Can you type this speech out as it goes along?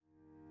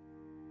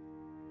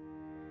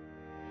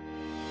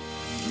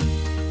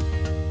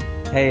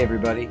Hey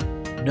everybody,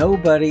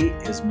 nobody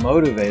is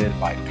motivated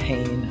by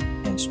pain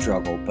and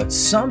struggle, but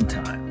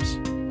sometimes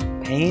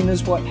pain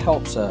is what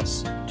helps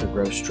us to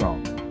grow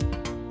stronger.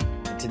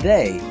 And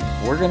today,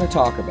 we're going to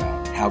talk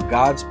about how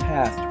God's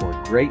path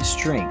toward great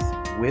strength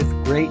with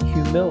great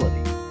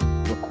humility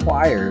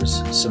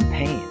requires some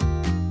pain,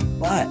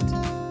 but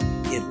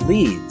it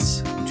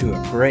leads to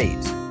a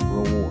great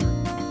reward.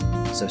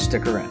 So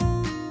stick around.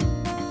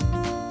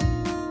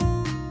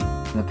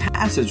 The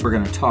passage we're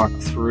going to talk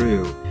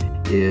through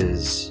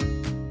is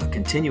a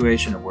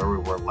continuation of where we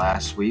were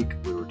last week.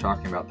 We were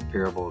talking about the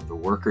parable of the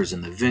workers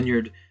in the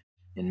vineyard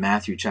in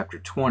Matthew chapter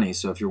 20.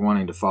 So if you're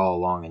wanting to follow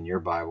along in your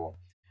Bible,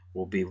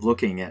 we'll be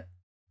looking at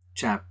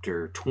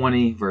chapter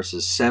 20,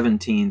 verses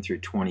 17 through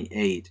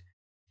 28.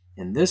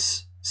 In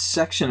this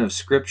section of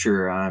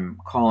Scripture, I'm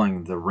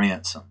calling the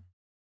ransom.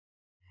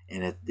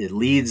 And it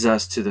leads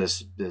us to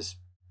this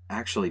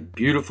actually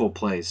beautiful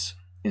place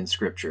in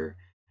Scripture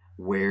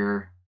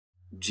where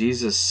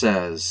Jesus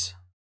says,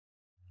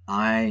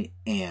 I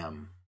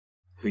am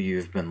who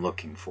you've been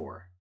looking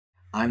for.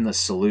 I'm the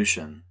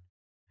solution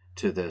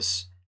to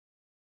this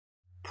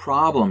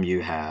problem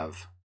you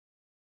have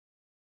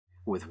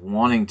with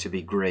wanting to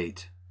be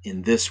great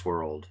in this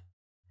world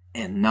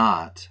and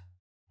not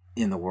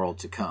in the world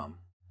to come,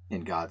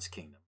 in God's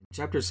kingdom.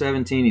 Chapter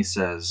 17,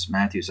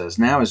 Matthew says,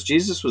 Now as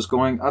Jesus was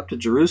going up to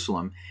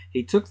Jerusalem,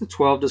 he took the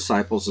 12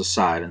 disciples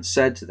aside and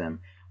said to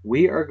them,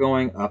 We are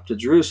going up to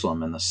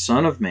Jerusalem, and the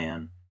Son of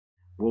Man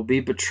will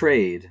be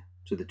betrayed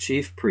to the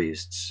chief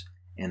priests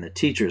and the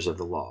teachers of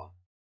the law.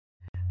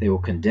 They will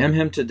condemn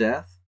him to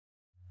death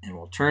and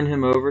will turn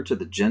him over to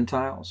the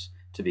Gentiles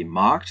to be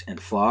mocked and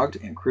flogged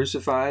and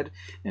crucified,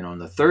 and on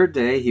the third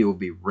day he will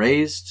be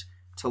raised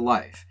to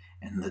life.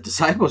 And the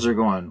disciples are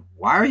going,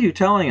 Why are you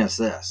telling us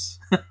this?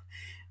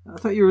 I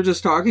thought you were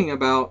just talking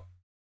about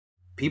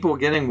people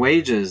getting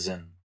wages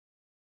and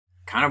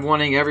kind of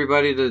wanting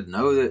everybody to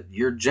know that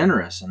you're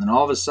generous, and then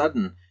all of a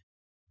sudden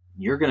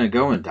you're going to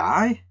go and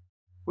die?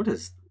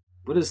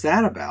 What is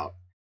that about?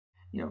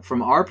 You know,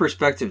 from our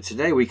perspective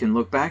today, we can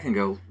look back and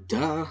go,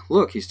 duh,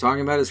 look, he's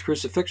talking about his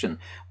crucifixion.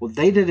 Well,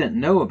 they didn't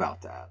know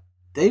about that.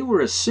 They were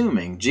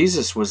assuming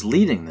Jesus was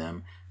leading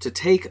them to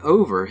take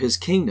over his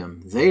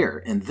kingdom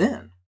there and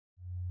then,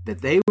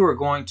 that they were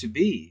going to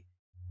be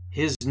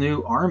his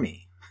new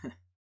army.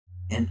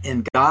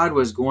 and God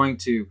was going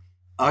to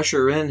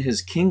usher in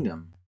his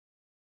kingdom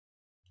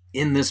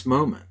in this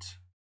moment.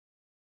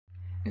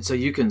 And so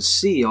you can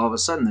see all of a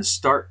sudden this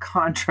stark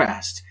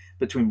contrast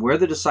between where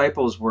the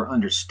disciples were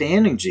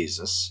understanding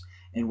Jesus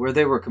and where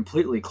they were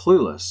completely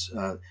clueless.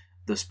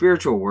 The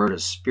spiritual word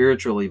is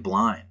spiritually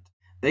blind.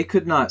 They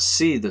could not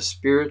see the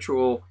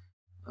spiritual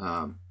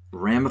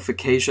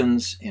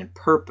ramifications and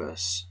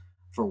purpose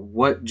for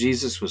what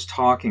Jesus was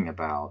talking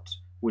about,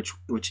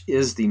 which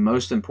is the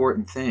most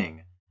important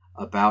thing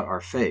about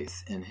our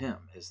faith in him,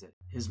 is that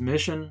his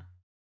mission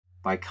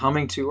by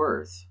coming to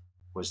earth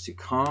was to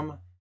come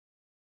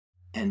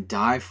and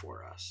die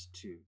for us,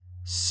 to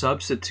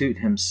substitute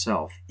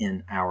himself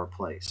in our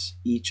place,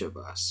 each of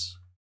us.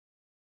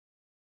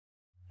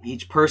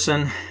 Each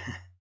person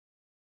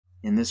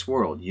in this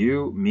world,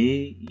 you,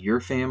 me, your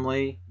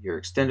family, your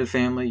extended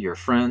family, your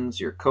friends,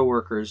 your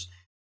coworkers,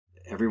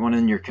 everyone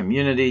in your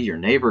community, your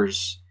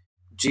neighbors,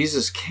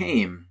 Jesus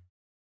came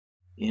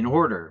in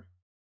order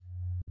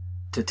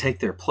to take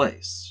their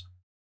place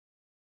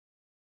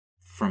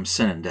from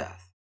sin and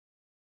death.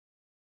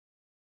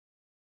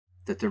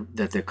 That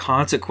the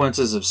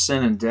consequences of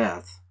sin and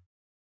death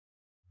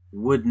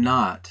would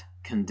not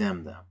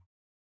condemn them,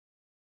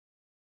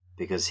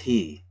 because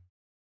he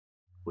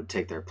would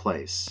take their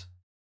place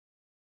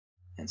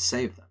and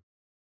save them.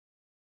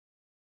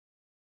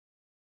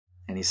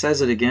 And he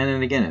says it again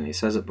and again, and he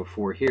says it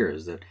before here,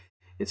 is that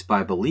it's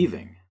by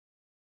believing.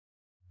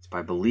 It's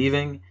by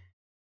believing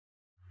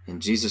in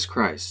Jesus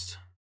Christ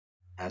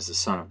as the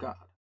Son of God.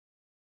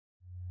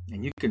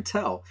 And you can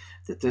tell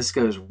that this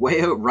goes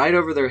way out, right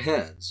over their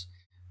heads,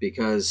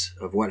 because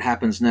of what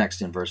happens next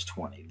in verse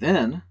 20.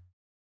 Then,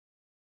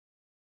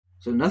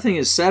 so nothing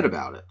is said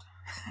about it.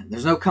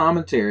 There's no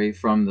commentary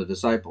from the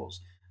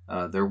disciples.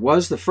 There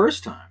was the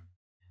first time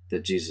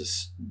that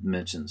Jesus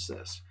mentions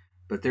this,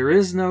 but there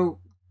is no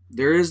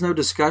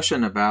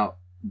discussion about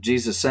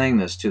Jesus saying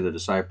this to the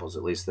disciples,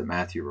 at least that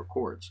Matthew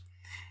records.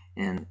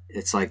 And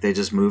it's like they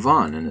just move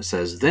on, and it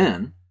says,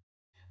 Then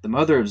the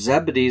mother of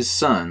Zebedee's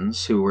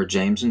sons, who were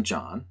James and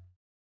John,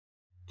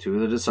 two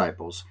of the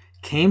disciples,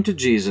 came to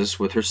Jesus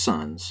with her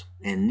sons,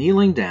 and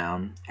kneeling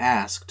down,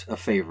 asked a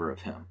favor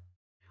of him.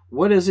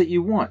 What is it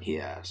you want? He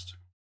asked.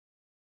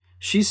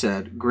 She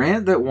said,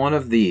 Grant that one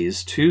of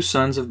these 2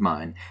 sons of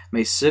mine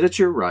may sit at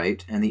your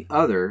right and the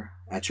other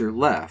at your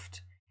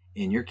left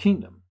in your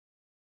kingdom.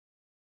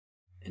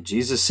 And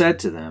Jesus said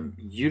to them,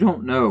 You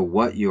don't know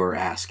what you are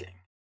asking.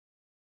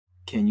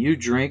 Can you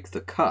drink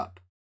the cup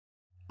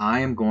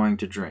I am going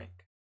to drink?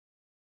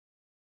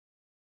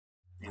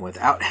 And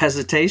without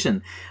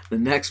hesitation, the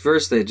next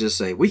verse they just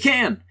say, We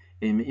can!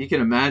 And you can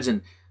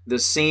imagine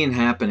this scene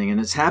happening, and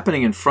it's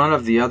happening in front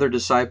of the other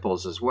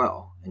disciples as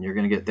well. and you're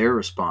going to get their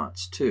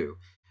response too.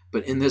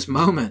 But in this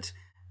moment,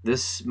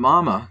 this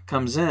mama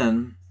comes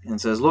in and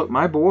says, look,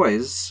 my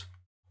boys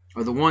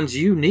are the ones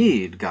you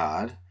need,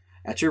 God,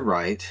 at your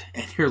right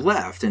and your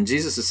left. And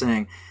Jesus is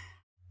saying,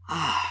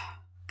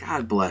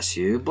 God bless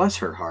you. Bless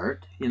her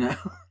heart.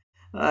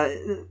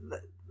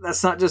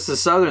 That's not just a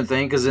Southern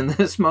thing, because in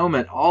this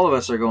moment, all of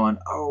us are going,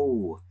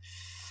 oh,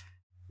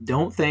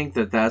 don't think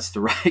that that's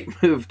the right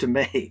move to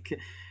make.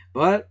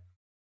 But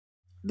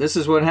this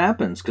is what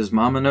happens, because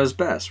mama knows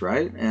best,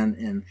 right?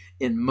 And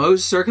in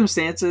most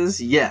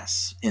circumstances,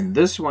 yes. In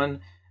this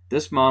one,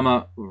 this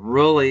mama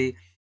really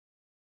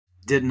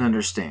didn't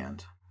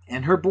understand.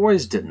 And her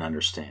boys didn't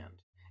understand.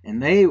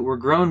 And they were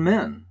grown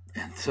men.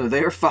 And so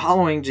they're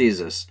following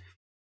Jesus.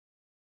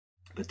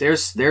 But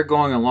they're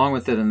going along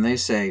with it, and they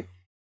say,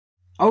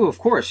 oh, of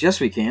course, yes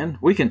we can.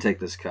 We can take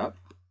this cup.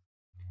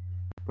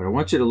 But I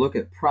want you to look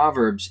at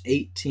Proverbs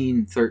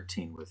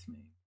 18:13 with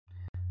me.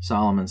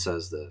 Solomon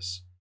says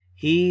this,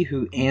 he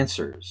who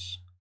answers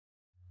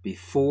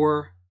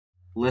before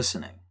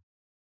listening,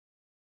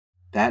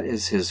 that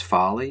is his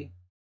folly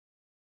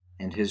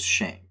and his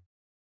shame.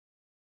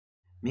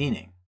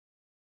 Meaning,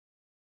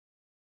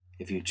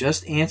 if you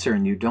just answer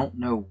and you don't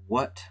know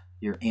what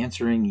you're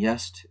answering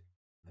yes to,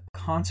 the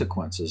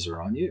consequences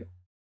are on you.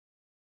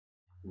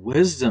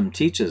 Wisdom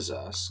teaches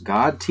us,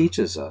 God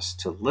teaches us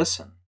to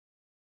listen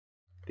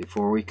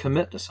before we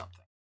commit to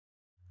something,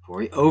 before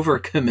we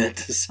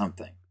overcommit to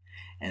something.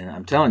 And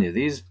I'm telling you,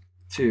 these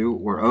two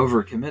were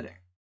overcommitting.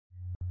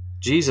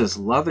 Jesus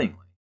lovingly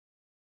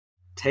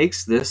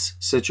takes this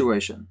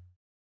situation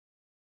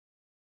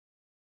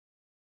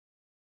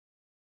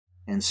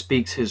and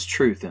speaks his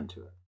truth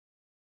into it.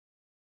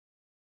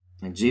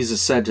 And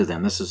Jesus said to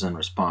them, this is in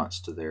response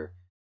to their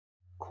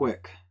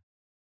quick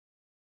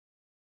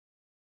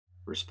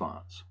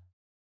response,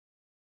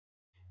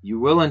 you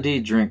will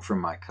indeed drink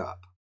from my cup,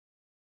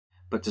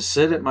 but to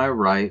sit at my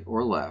right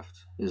or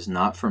left is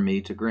not for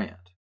me to grant.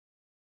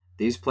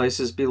 These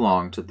places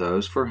belong to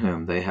those for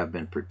whom they have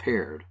been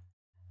prepared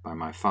by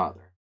my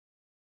Father.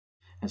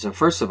 And so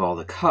first of all,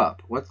 the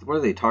cup, what are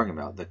they talking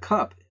about? The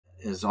cup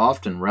is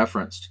often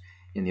referenced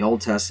in the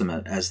Old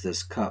Testament as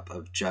this cup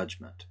of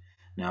judgment.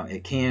 Now,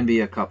 it can be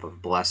a cup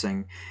of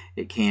blessing.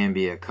 It can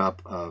be a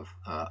cup of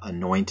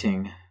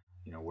anointing,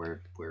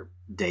 where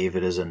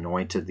David is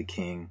anointed the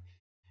king,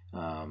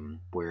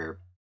 where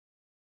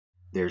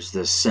there's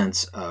this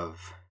sense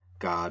of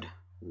God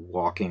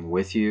walking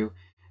with you.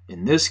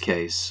 In this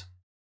case,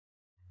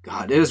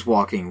 God is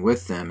walking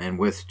with them and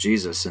with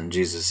Jesus, and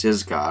Jesus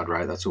is God,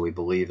 right? That's what we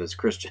believe as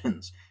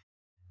Christians.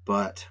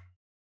 But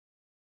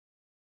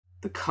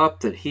the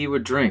cup that he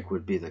would drink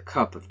would be the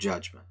cup of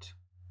judgment,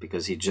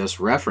 because he just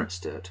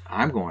referenced it.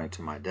 I'm going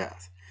to my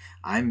death.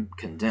 I'm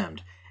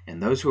condemned.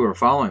 And those who are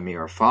following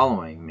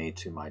me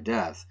to my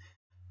death.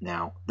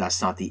 Now,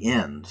 that's not the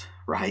end,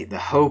 right? The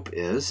hope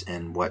is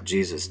in what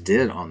Jesus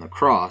did on the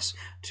cross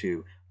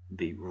to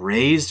be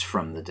raised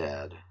from the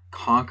dead,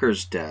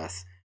 conquers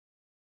death,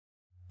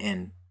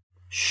 and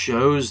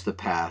shows the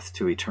path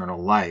to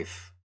eternal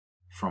life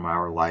from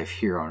our life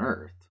here on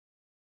earth.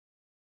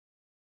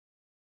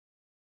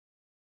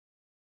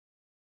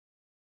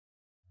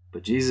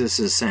 But Jesus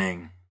is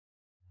saying,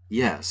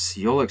 yes,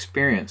 you'll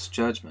experience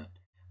judgment,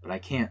 but I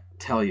can't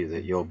tell you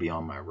that you'll be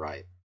on my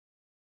right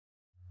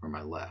or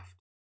my left.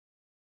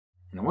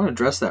 And I want to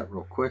address that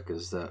real quick,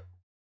 is that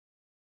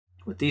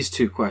with these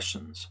two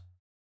questions.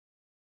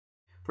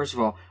 First of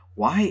all,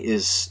 why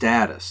is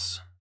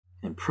status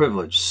and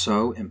privilege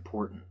so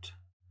important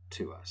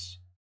to us?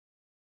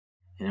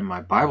 And in my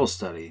Bible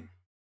study,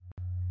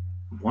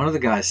 one of the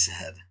guys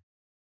said,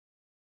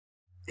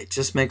 it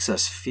just makes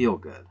us feel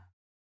good.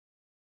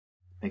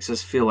 Makes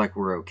us feel like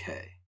we're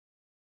okay.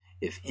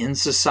 If in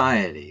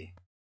society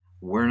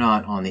we're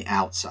not on the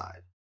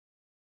outside,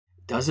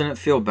 doesn't it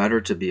feel better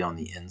to be on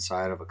the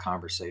inside of a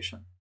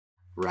conversation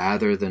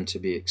rather than to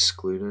be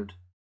excluded,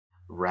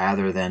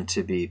 rather than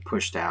to be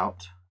pushed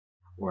out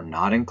or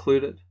not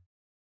included?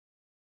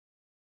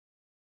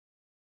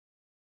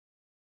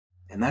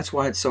 And that's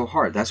why it's so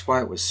hard. That's why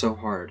it was so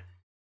hard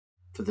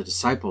for the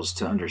disciples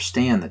to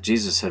understand that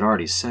Jesus had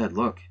already said,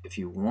 look, if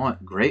you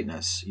want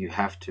greatness, you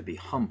have to be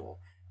humble.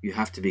 You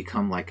have to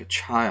become like a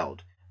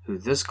child who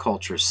this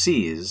culture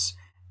sees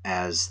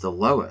as the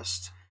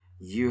lowest.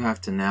 You have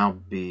to now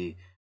be,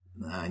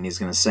 and he's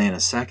going to say in a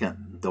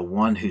second, the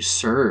one who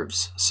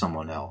serves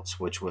someone else,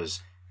 which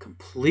was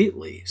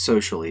completely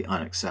socially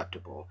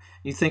unacceptable.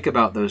 You think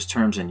about those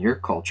terms in your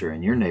culture,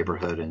 in your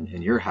neighborhood, and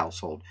in your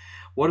household.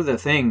 What are the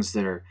things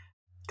that are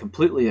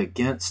completely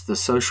against the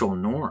social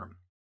norm?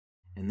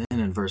 And then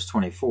in verse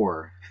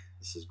 24,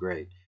 this is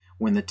great.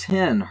 When the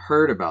 10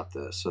 heard about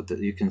this, so that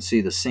you can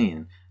see the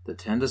scene, the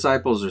 10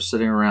 disciples are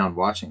sitting around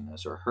watching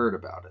this, or heard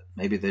about it.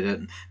 Maybe they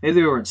didn't. Maybe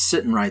they weren't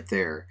sitting right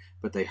there,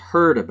 but they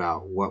heard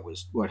about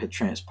what had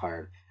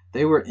transpired.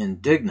 They were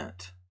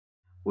indignant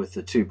with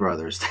the two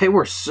brothers. They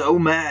were so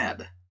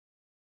mad.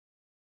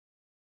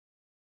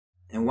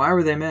 And why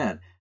were they mad?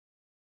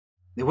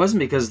 It wasn't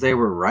because they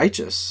were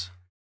righteous.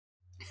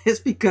 It's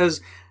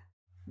because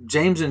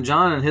James and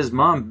John and his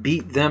mom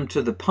beat them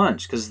to the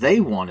punch because they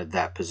wanted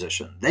that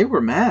position. They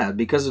were mad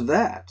because of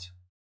that.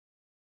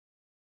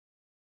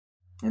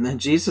 And then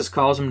Jesus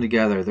calls them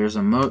together.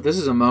 This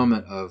is a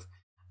moment of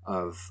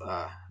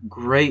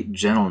great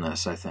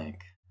gentleness, I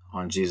think,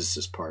 on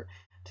Jesus' part,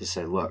 to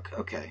say, look,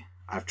 okay,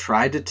 I've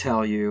tried to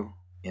tell you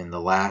in the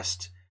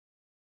last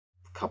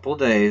couple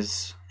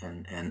days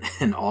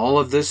and all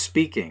of this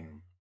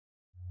speaking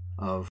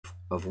of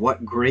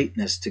what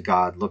greatness to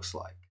God looks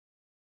like.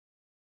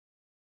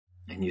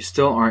 And you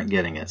still aren't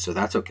getting it, so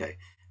that's okay.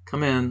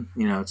 Come in,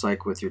 it's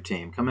like with your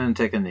team. Come in and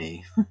take a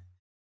knee.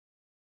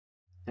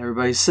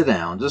 Everybody sit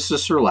down.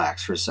 Just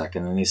relax for a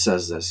second. And he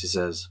says this. He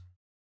says,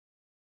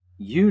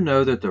 you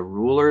know that the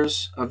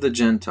rulers of the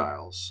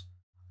Gentiles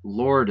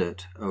lord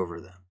it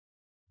over them.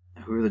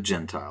 Now, who are the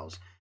Gentiles?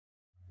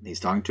 He's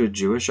talking to a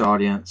Jewish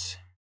audience.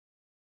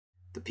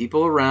 The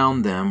people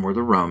around them were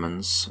the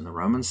Romans and the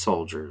Roman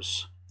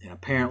soldiers. And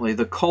apparently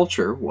the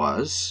culture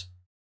was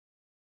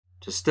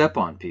to step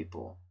on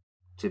people,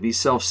 to be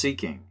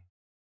self-seeking,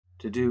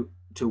 to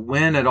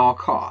win at all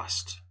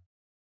cost,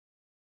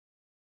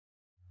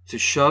 to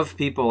shove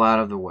people out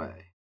of the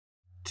way,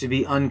 to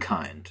be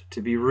unkind,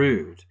 to be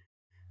rude,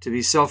 to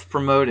be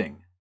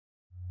self-promoting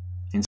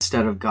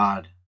instead of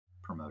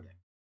God-promoting,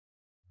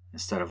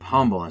 instead of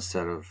humble,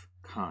 instead of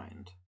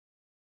kind.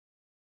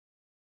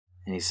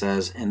 And he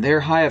says, and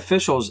their high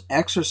officials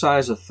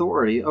exercise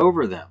authority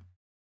over them.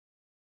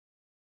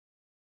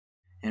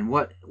 And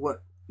what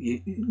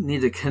you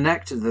need to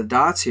connect to the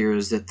dots here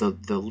is that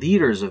the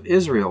leaders of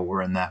Israel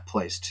were in that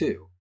place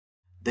too.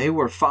 They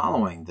were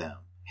following them.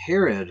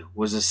 Herod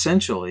was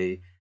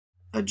essentially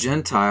a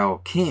Gentile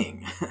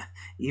king,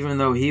 even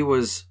though he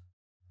was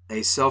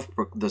the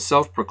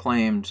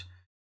self-proclaimed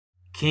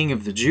king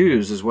of the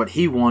Jews is what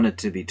he wanted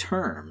to be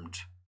termed.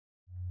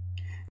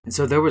 And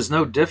so there was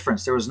no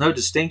difference, there was no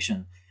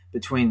distinction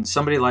between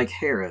somebody like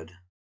Herod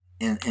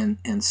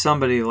and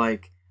somebody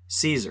like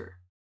Caesar.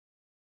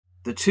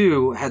 The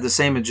two had the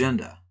same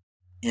agenda,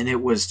 and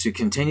it was to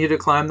continue to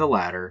climb the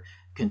ladder,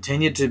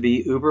 continue to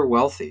be uber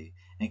wealthy,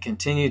 and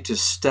continue to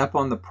step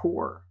on the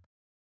poor,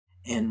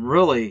 and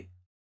really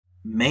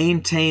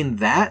maintain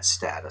that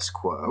status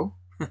quo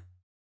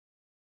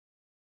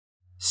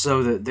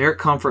so that their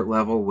comfort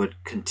level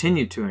would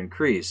continue to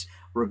increase,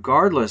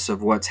 regardless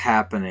of what's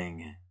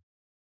happening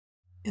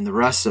in the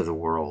rest of the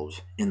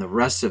world, in the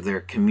rest of their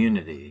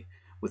community,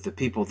 with the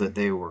people that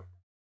they were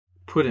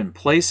put in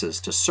places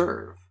to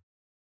serve.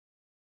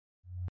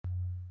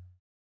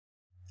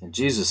 And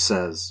Jesus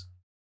says,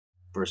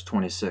 verse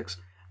 26,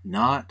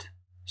 not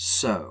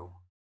so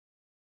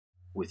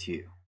with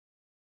you.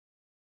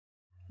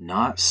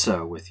 Not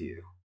so with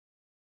you.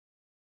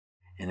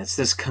 And it's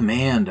this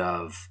command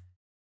of,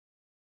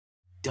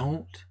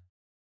 don't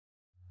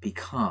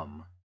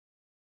become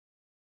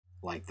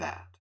like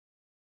that.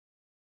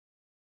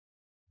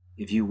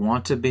 If you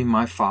want to be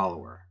my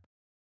follower,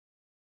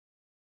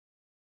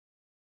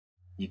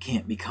 you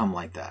can't become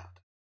like that.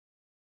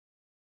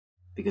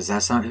 Because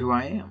that's not who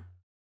I am.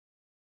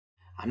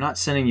 I'm not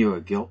sending you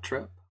a guilt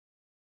trip.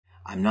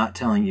 I'm not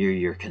telling you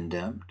you're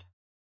condemned.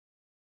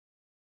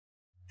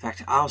 In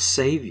fact, I'll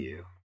save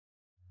you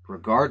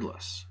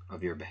regardless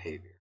of your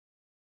behavior,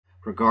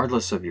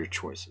 regardless of your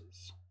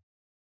choices.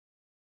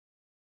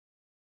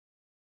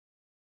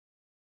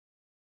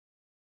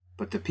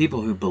 But the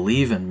people who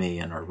believe in me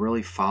and are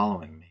really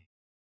following me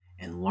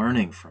and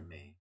learning from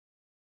me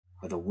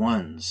are the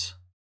ones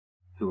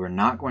who are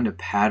not going to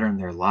pattern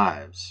their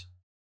lives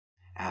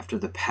after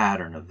the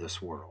pattern of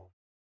this world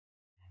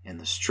and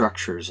the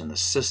structures and the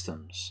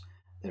systems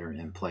that are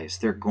in place.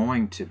 They're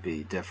going to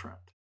be different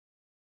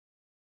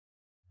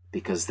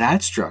because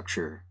that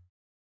structure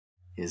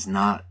is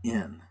not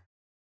in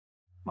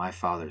my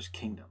Father's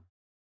kingdom.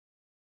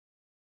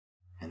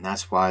 And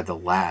that's why the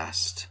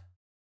last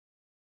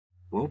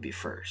will be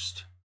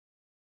first.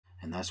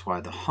 And that's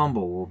why the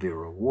humble will be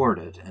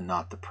rewarded and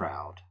not the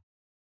proud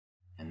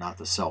and not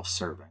the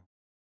self-serving.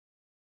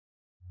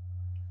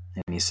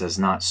 And he says,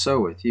 not so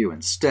with you.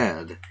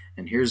 Instead,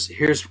 and here's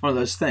one of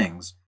those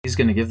things, he's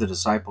going to give the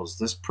disciples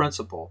this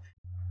principle,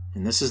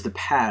 and this is the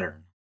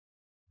pattern,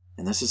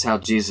 and this is how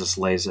Jesus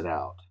lays it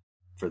out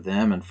for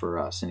them and for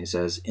us. And he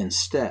says,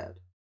 instead,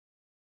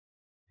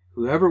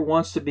 whoever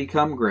wants to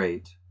become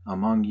great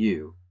among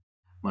you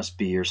must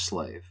be your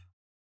slave.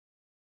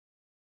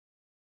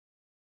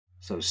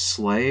 So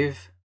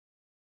slave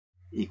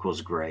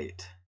equals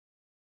great.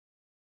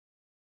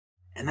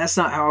 And that's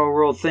not how our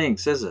world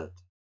thinks, is it?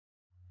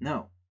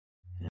 No.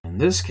 In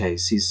this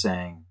case, he's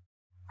saying,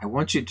 I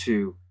want you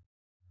to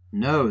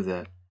know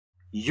that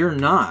you're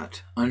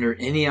not under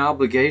any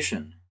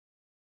obligation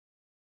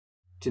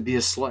to be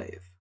a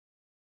slave,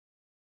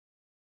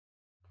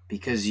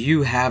 because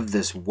you have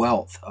this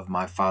wealth of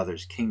my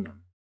Father's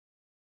kingdom.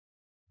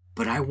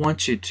 But I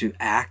want you to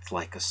act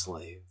like a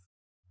slave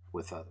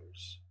with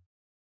others.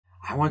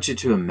 I want you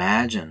to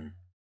imagine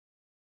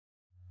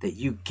that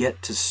you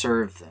get to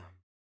serve them.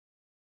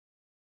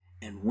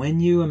 And when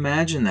you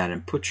imagine that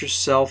and put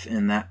yourself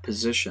in that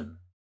position,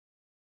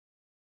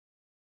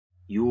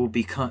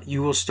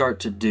 you will start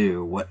to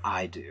do what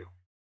I do.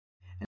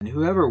 And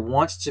whoever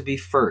wants to be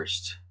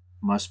first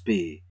must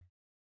be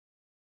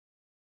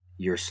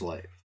your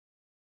slave.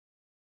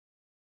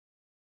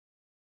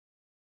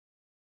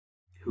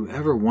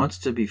 Whoever wants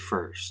to be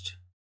first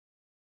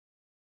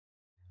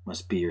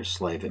must be your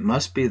slave. It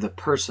must be the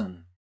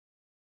person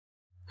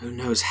who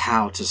knows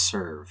how to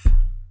serve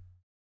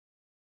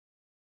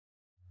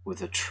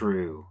with a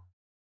true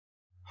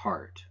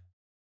heart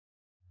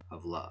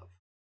of love.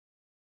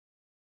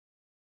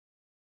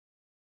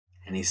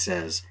 And he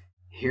says,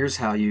 here's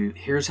how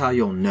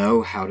you'll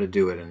know how to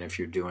do it and if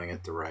you're doing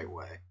it the right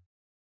way.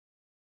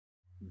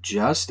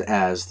 Just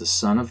as the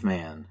Son of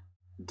Man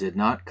did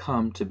not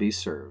come to be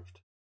served,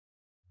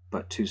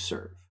 but to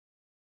serve,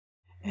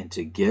 and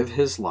to give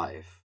his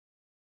life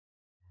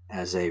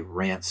as a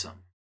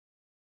ransom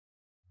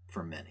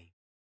for many.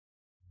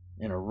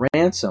 And a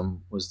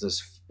ransom is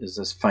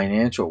this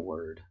financial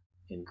word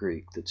in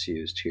Greek that's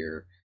used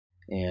here,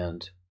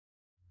 and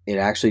it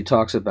actually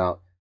talks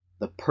about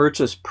the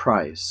purchase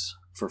price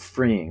for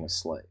freeing a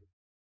slave.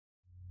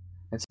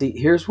 And see,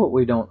 here's what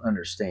we don't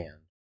understand.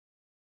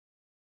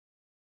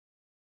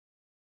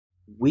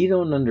 We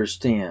don't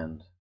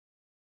understand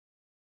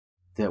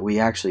that we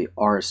actually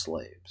are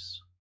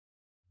slaves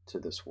to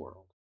this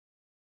world.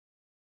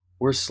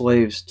 We're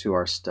slaves to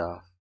our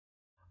stuff.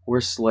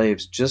 We're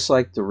slaves just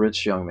like the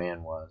rich young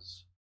man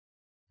was,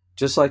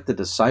 just like the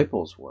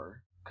disciples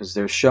were, because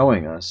they're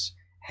showing us,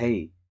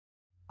 hey,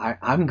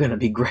 I'm going to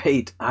be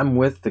great. I'm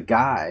with the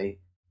guy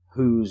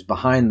who's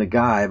behind the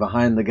guy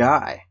behind the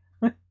guy.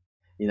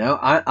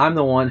 I'm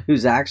the one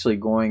who's actually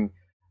going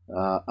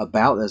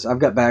about this. I've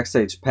got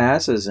backstage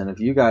passes, and if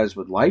you guys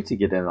would like to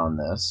get in on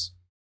this,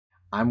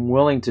 I'm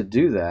willing to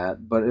do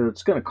that, but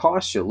it's going to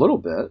cost you a little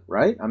bit,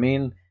 right? I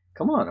mean,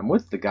 come on, I'm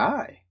with the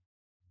guy.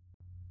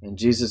 And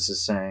Jesus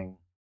is saying,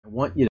 I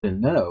want you to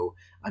know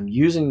I'm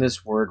using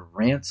this word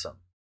ransom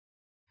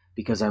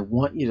because I don't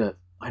want you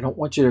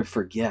to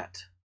forget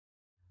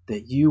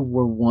that you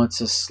were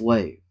once a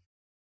slave.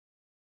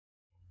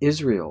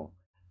 Israel,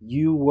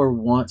 you were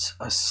once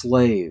a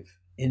slave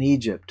in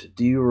Egypt.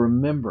 Do you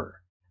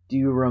remember? Do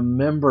you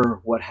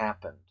remember what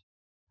happened?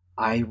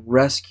 I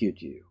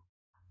rescued you.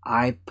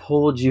 I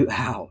pulled you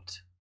out.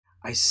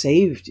 I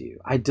saved you.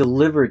 I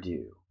delivered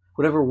you.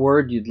 Whatever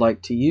word you'd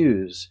like to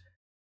use,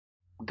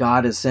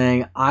 God is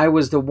saying, I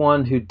was the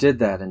one who did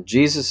that. And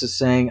Jesus is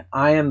saying,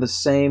 I am the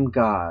same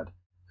God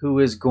who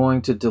is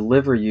going to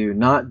deliver you,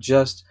 not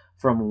just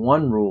from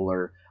one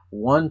ruler,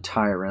 one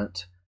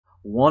tyrant,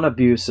 one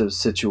abusive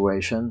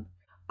situation.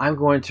 I'm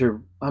going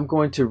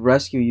to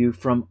rescue you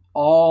from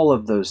all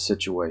of those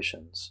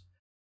situations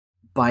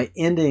by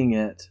ending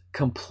it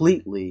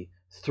completely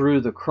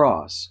through the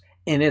cross.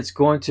 And it's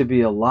going to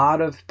be a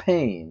lot of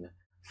pain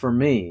for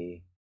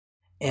me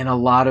and a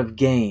lot of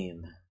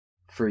gain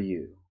for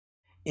you.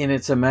 And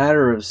it's a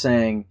matter of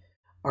saying,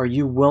 are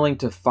you willing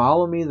to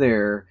follow me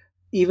there,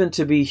 even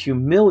to be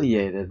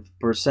humiliated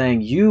for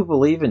saying, you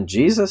believe in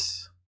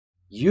Jesus?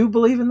 You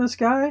believe in this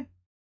guy? I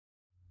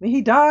mean,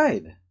 he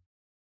died.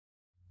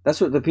 That's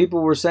what the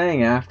people were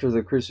saying after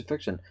the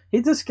crucifixion.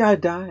 This guy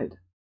died.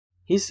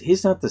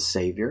 He's not the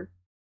Savior.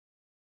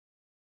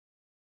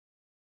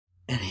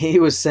 And he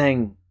was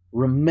saying,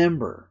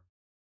 remember,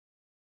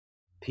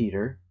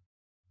 Peter.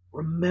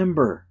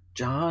 Remember,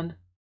 John.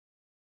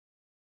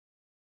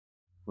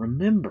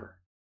 Remember.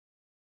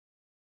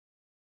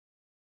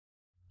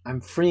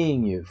 I'm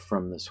freeing you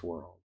from this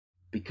world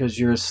because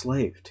you're a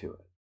slave to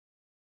it.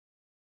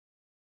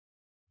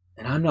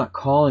 And I'm not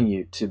calling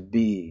you to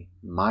be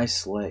my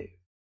slave.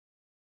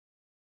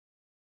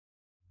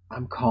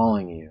 I'm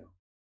calling you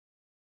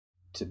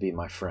to be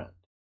my friend.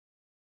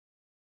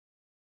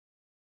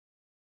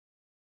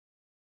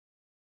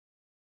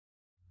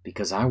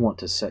 Because I want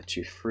to set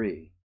you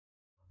free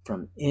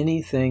from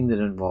anything that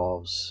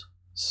involves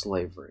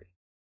slavery.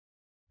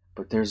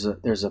 But there's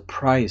a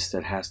price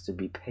that has to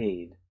be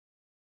paid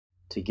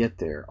to get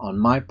there on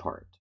my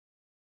part.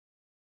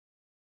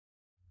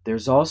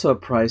 There's also a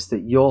price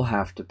that you'll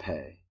have to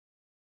pay.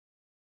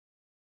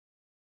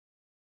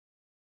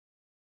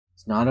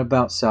 It's not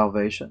about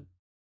salvation.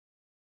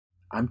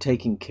 I'm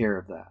taking care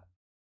of that.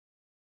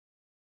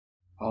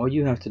 All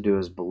you have to do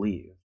is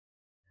believe.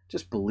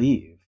 Just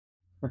believe.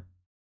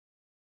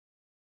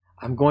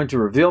 I'm going to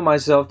reveal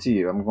myself to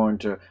you. I'm going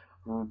to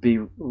be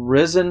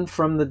risen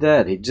from the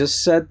dead. He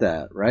just said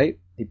that, right?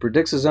 He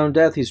predicts his own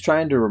death. He's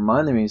trying to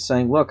remind them. He's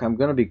saying, look, I'm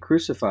going to be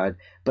crucified,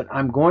 but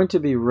I'm going to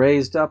be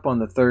raised up on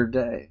the third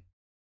day.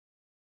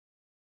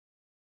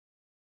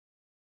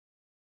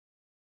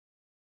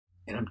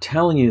 And I'm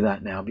telling you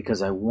that now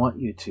because I want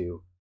you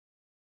to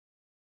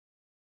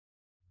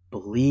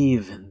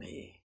believe in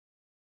me.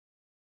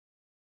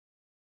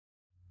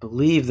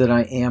 Believe that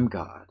I am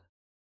God.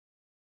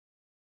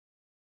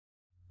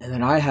 And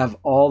that I have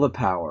all the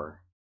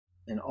power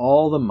and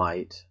all the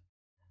might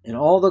and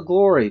all the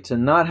glory to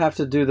not have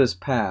to do this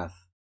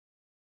path.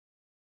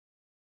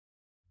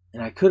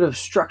 And I could have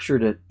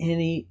structured it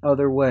any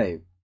other way,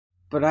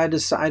 but I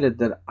decided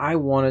that I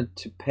wanted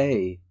to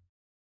pay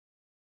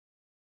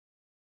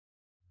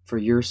for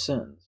your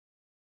sins,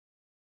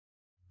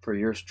 for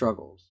your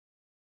struggles,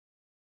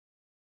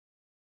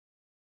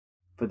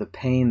 for the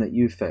pain that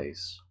you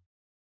face.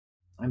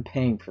 I'm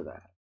paying for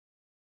that.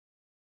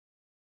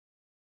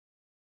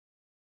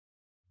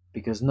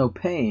 Because no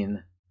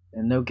pain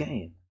and no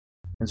gain.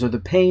 And so the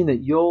pain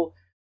that you'll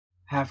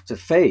have to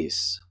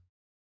face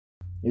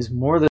is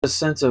more the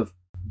sense of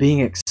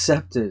being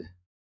accepted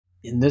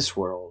in this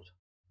world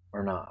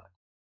or not.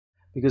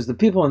 Because the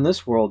people in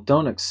this world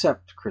don't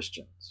accept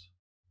Christians.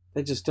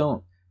 They just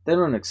don't. They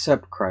don't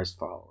accept Christ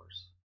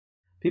followers.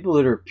 People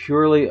that are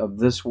purely of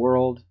this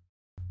world,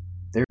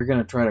 they're going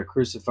to try to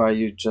crucify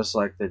you just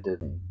like they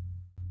did me.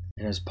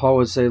 And as Paul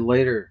would say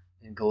later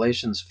in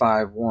Galatians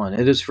 5:1,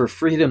 it is for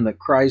freedom that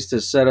Christ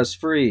has set us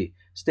free.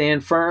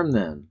 Stand firm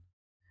then.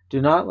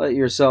 Do not let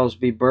yourselves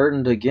be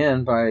burdened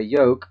again by a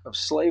yoke of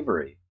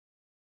slavery.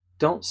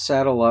 Don't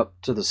saddle up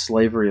to the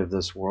slavery of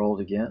this world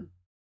again.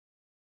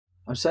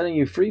 I'm setting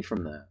you free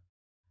from that.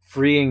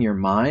 Freeing your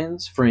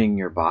minds, freeing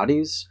your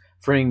bodies,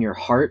 freeing your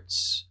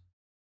hearts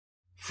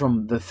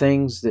from the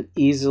things that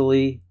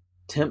easily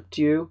tempt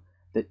you,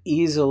 that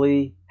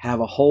easily have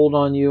a hold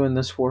on you in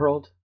this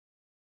world.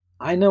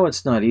 I know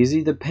it's not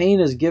easy. The pain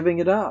is giving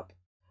it up.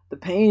 The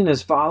pain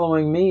is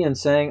following me and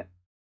saying,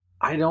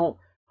 I don't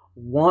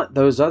want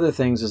those other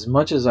things as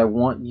much as I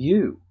want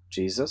you,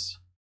 Jesus.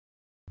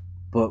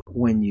 But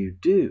when you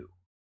do,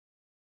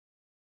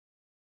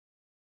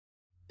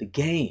 the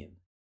gain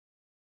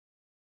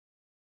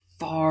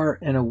far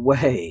and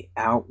away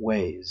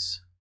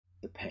outweighs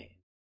the pain.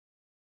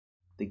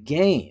 The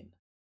gain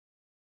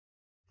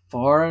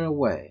far and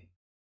away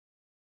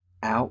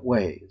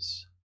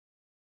outweighs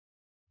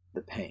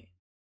the pain.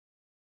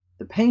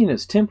 The pain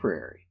is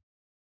temporary.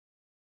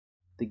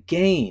 The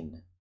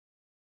gain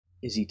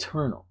is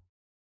eternal,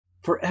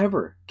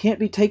 forever, can't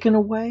be taken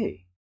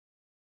away.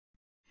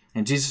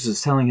 And Jesus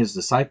is telling his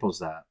disciples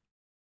that.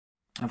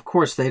 Of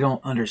course, they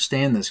don't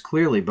understand this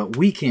clearly, but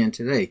we can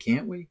today,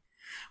 can't we?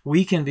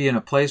 We can be in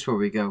a place where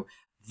we go,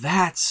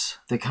 that's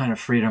the kind of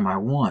freedom I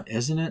want,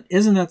 isn't it?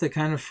 Isn't that the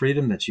kind of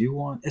freedom that you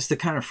want? It's the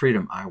kind of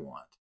freedom I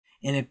want.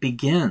 And it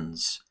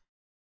begins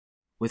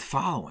with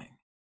following.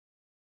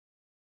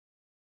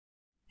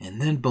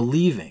 And then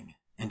believing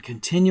and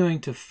continuing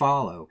to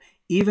follow,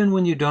 even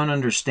when you don't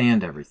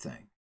understand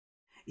everything,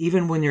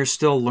 even when you're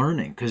still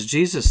learning. Because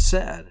Jesus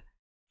said,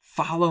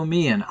 follow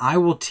me and I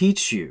will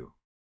teach you,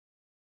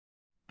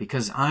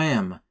 because I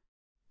am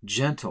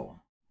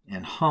gentle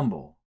and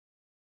humble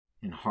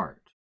in heart.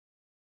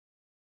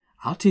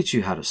 I'll teach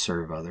you how to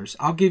serve others.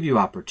 I'll give you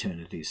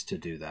opportunities to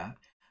do that.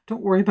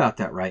 Don't worry about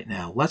that right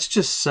now. Let's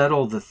just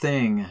settle the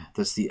thing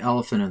that's the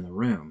elephant in the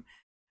room.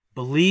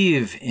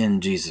 Believe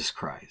in Jesus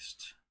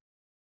Christ,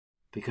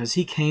 because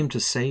he came to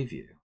save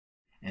you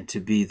and to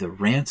be the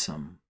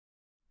ransom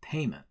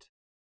payment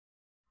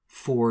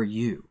for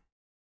you,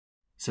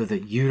 so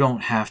that you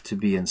don't have to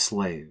be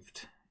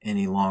enslaved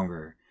any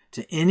longer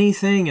to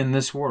anything in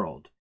this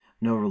world.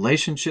 No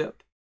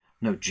relationship,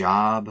 no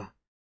job,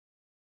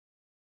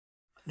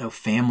 no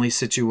family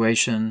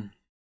situation,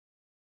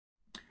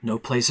 no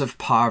place of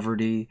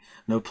poverty,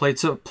 no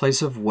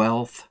place of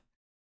wealth.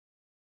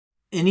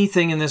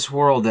 Anything in this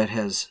world that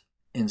has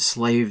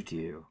enslaved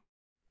you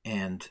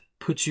and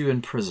put you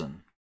in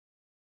prison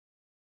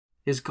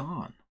is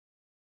gone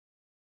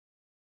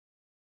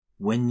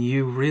when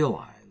you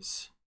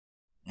realize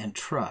and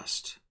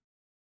trust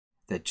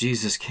that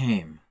Jesus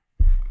came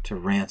to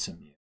ransom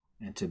you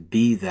and to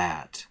be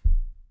that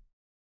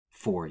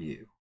for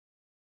you.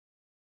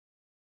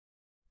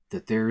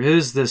 That there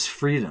is this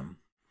freedom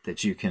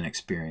that you can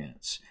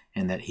experience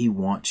and that he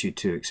wants you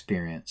to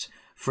experience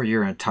for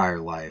your entire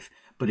life.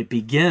 But it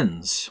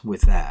begins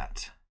with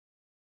that.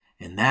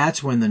 And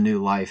that's when the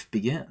new life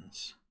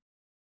begins.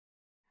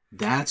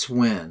 That's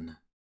when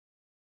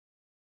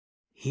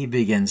he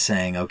begins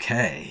saying,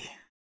 okay,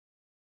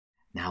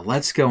 now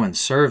let's go and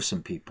serve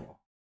some people.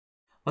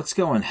 Let's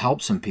go and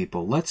help some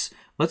people. Let's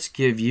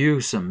give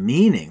you some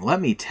meaning. Let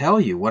me tell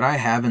you what I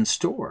have in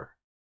store.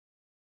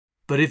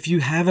 But if you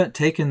haven't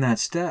taken that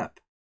step,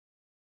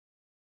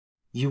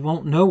 you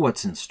won't know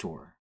what's in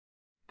store,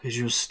 because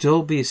you'll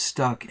still be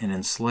stuck and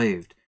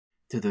enslaved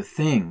to the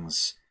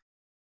things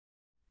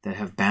that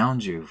have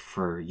bound you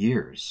for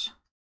years,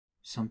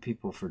 some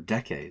people for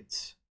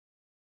decades.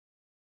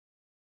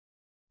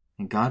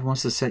 And God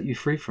wants to set you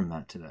free from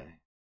that today.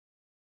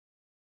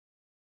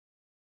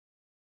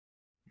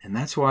 And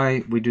that's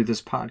why we do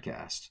this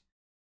podcast,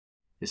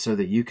 is so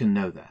that you can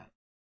know that.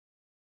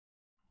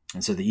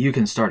 And so that you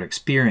can start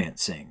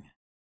experiencing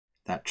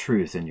that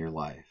truth in your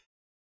life.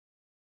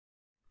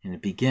 And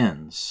it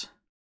begins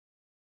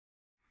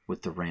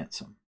with the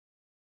ransom.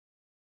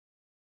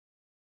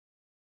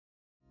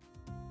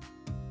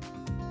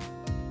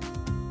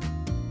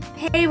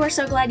 Hey, we're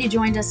so glad you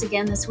joined us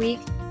again this week.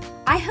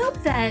 I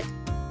hope that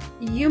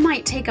you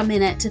might take a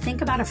minute to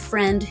think about a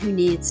friend who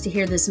needs to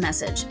hear this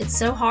message. It's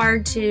so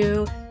hard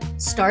to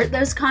start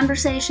those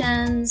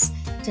conversations,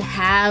 to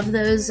have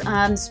those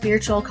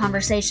spiritual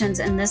conversations,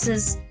 and this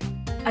is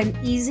an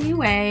easy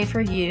way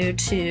for you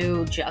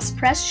to just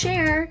press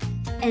share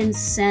and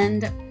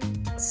send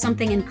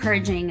something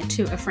encouraging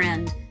to a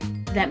friend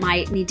that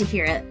might need to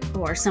hear it,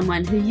 or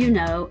someone who you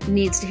know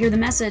needs to hear the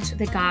message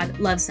that God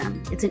loves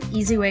them. It's an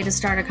easy way to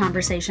start a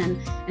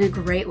conversation and a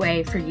great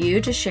way for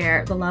you to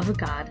share the love of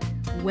God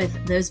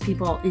with those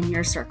people in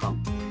your circle.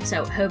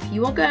 So hope you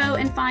will go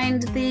and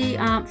find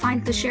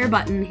the share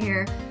button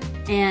here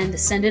and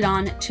send it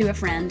on to a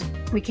friend.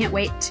 We can't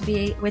wait to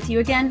be with you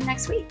again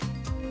next week.